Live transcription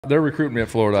They're recruiting me at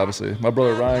Florida, obviously. My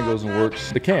brother Ryan goes and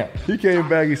works the camp. He came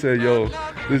back, he said, yo,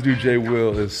 this dude Jay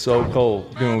Will is so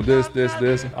cold. Doing this.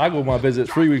 I go on my visit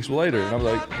 3 weeks later, and I'm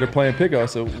like, they're playing pickup. I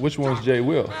said, which one's Jay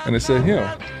Will? And they said him.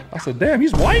 I said, damn,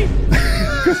 he's white?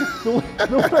 The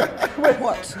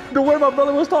way my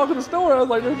brother was talking to the store, I was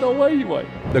like, there's no way he's white.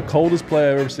 The coldest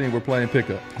play I've ever seen, we're playing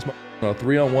pickup. It's a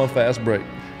 3-on-1 fast break.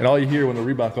 And all you hear when the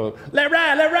rebound comes, let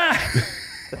ride.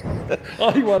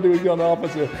 All he want to do is get on the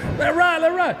offensive, let ride.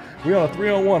 We on a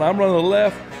 3-on-1. I'm running to the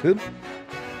left. It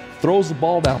throws the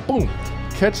ball down. Boom.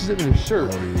 Catches it in his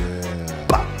shirt. Oh, yeah.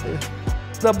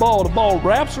 The ball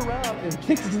wraps around and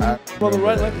kicks it to the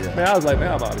right leg. Man, I was like,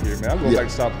 man, I'm out of here, man. I'm going back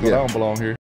to South Dakota. I don't belong here.